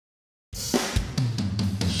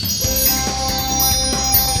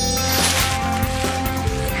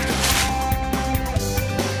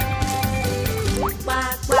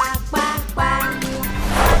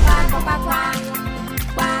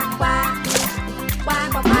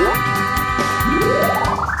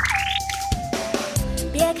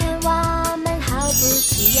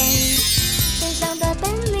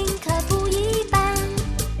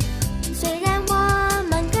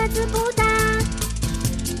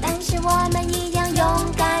我们一样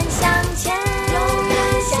勇敢向前，勇敢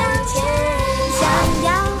向前。想要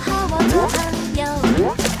和我做朋友，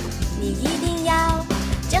你一定要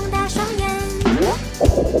睁大双眼。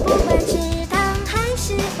不管池塘还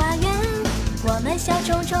是花园，我们小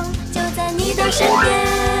虫虫就在你的身边。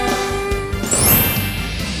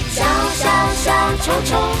小小小虫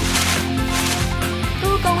虫，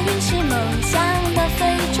蒲公英是梦想的飞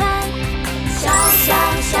船。小小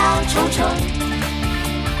小虫虫，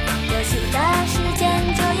游戏的时间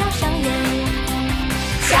就要上演。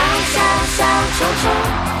小小小虫虫，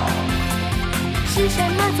是什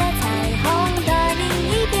么在彩虹的另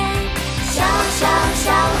一边？小小小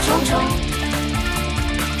虫虫，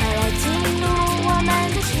快来进入我们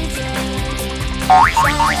的世界。小小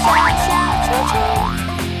小虫虫，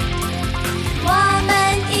我们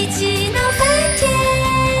一起闹翻天。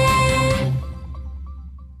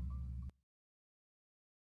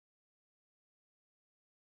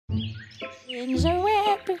Things are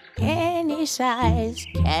every any size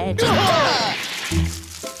cat.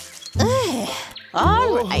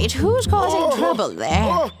 All right, who's causing trouble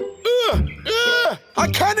there? I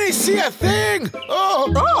can't see a thing!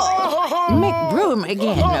 McBroom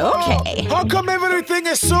again, okay. How come everything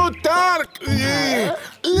is so dark?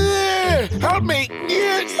 Help me!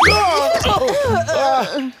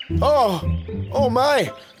 Oh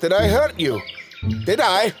my! Did I hurt you? Did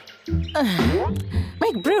I?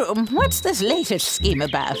 McBroom, what's this latest scheme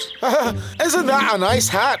about? Isn't that a nice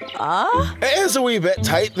hat? It is a wee bit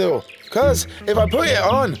tight though, 'cause if I put it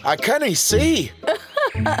on, I can't see.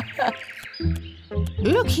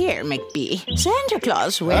 Look here, McBee. Santa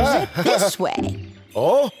Claus wears it this way.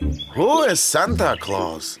 Oh, who is Santa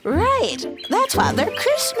Claus? Right, that's Father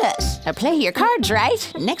Christmas. Now play your cards right.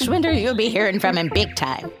 Next winter you'll be hearing from him big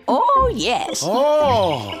time. Oh, yes.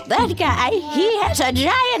 Oh. That guy, he has a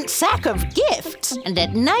giant sack of gifts. And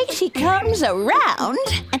at night he comes around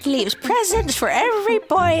and leaves presents for every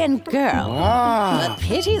boy and girl. Ah, But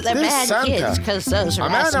pity the this bad Santa, kids, because those a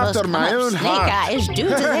man rascals after come my up own snake heart. eyes due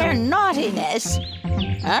to their naughtiness.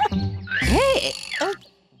 Huh? Hey.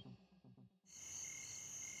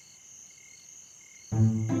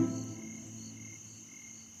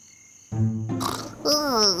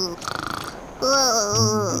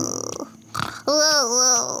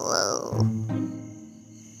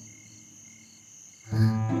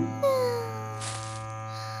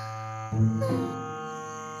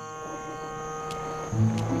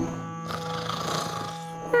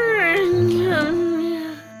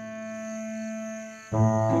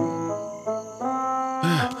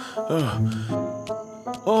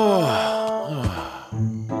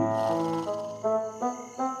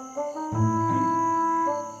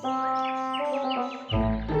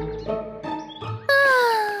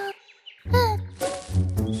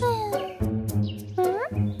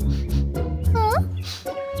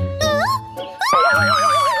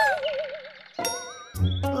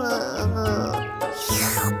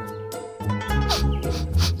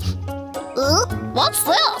 What's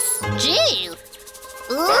this? Jeez.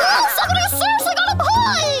 Somebody seriously got a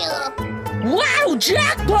pie! Wow,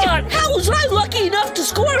 jackpot! How was I lucky enough to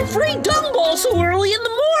score a free dung ball so early in the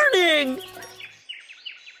morning?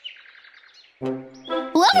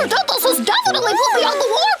 Whoever did this has definitely put me on the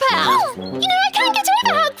warpath! You know, I can't get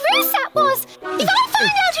over how gross that was! If I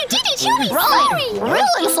find out who did it, you'll be sorry!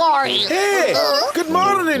 Really sorry! Hey! Good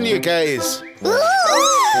morning, you guys!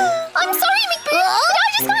 I'm sorry, McBroom, but I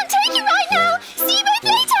just can't take it right now! See you both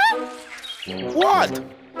later! What?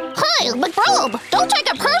 Hey, McBroom, don't take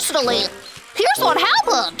it personally! Here's what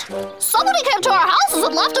happened. Somebody came to our houses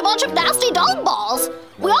and left a bunch of nasty dung balls.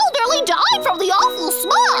 We all nearly died from the awful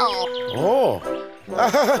smell. Oh.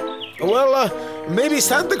 Well, maybe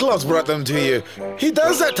Santa Claus brought them to you. He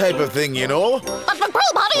does that type of thing, you know. But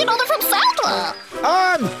McBroom, how do you know they're from Santa?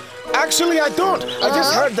 Actually I don't. I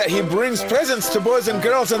just heard that he brings presents to boys and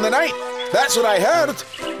girls in the night. That's what I heard.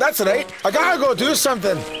 That's right. I gotta go do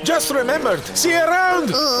something. Just remembered. See you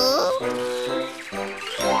around.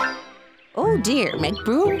 Oh dear,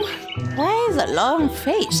 McBroom. Why the long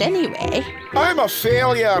face anyway? I'm a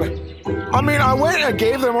failure. I mean, I went and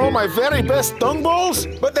gave them all my very best dung balls,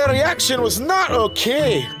 but their reaction was not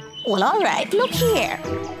okay. Well, all right, look here.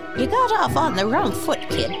 You got off on the wrong foot,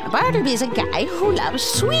 kid. Barnaby's a guy who loves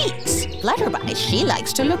sweets. Flutterby, she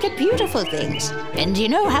likes to look at beautiful things. And you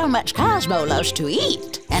know how much Cosmo loves to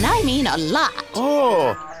eat. And I mean a lot.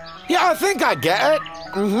 Oh, yeah, I think I get it.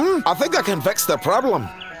 I think I can fix the problem.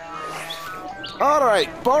 All right,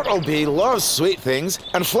 Bartleby loves sweet things,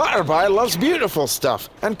 and Flutterby loves beautiful stuff,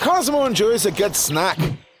 and Cosmo enjoys a good snack.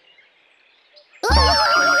 Who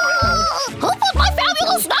put my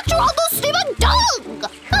fabulous nectar on the steaming dung?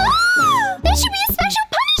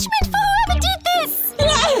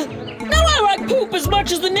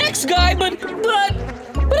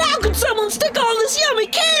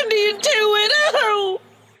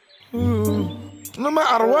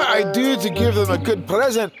 give them a good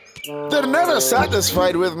present. They're never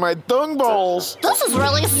satisfied with my dung balls. This is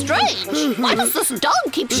really strange. Why does this dung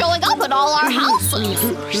keep showing up in all our houses?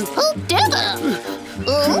 Who did it?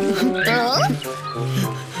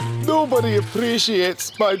 Nobody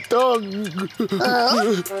appreciates my dung.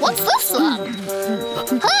 What's this then?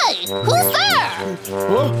 Hey, who's there?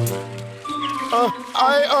 What?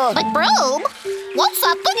 McBroom, what's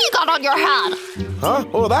that thing you got on your head? Huh?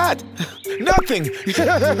 Oh, that? Nothing.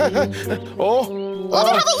 Oh. Let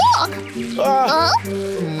me have a look.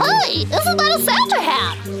 Hey, isn't that a Santa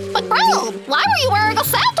hat? McBroom, why were you wearing a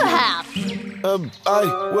Santa hat?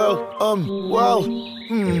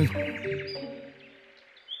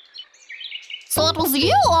 So it was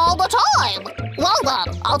you all the time. Well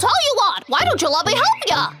then, I'll tell you what. Why don't you let me help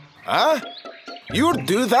you? Huh? You'd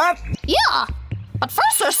do that? Yeah, but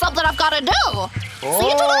first there's something I've got to do. See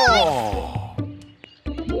you tonight.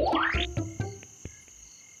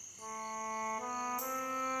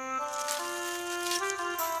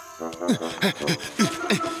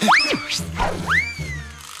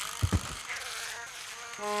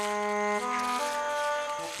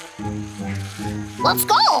 Let's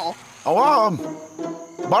go. Oh,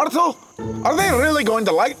 Bartle? Are they really going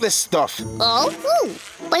to like this stuff? Oh,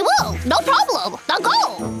 they will. No problem. Now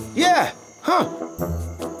go. Yeah. Huh.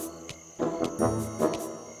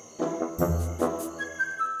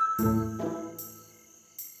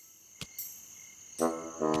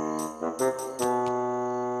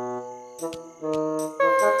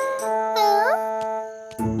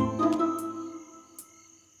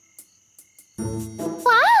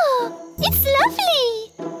 Wow, it's lovely.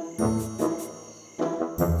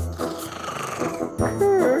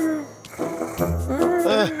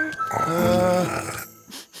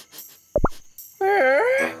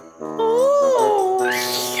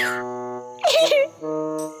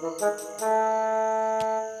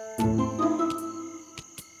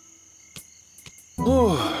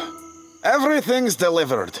 Everything's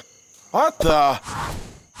delivered. What the?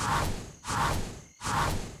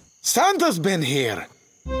 Santa's been here.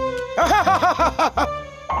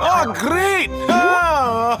 Oh, great!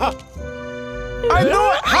 I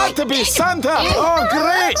knew it had to be Santa. Oh,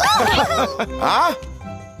 great! Huh?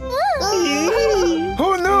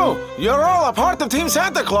 Who knew? You're all a part of Team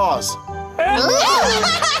Santa Claus.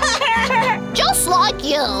 Just like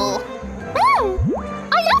you. I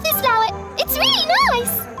love this flower. It's really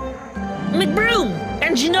nice. McBroom,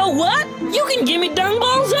 and you know what? You can give me dung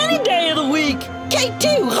balls any day of the week.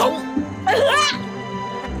 K2.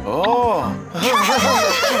 Oh.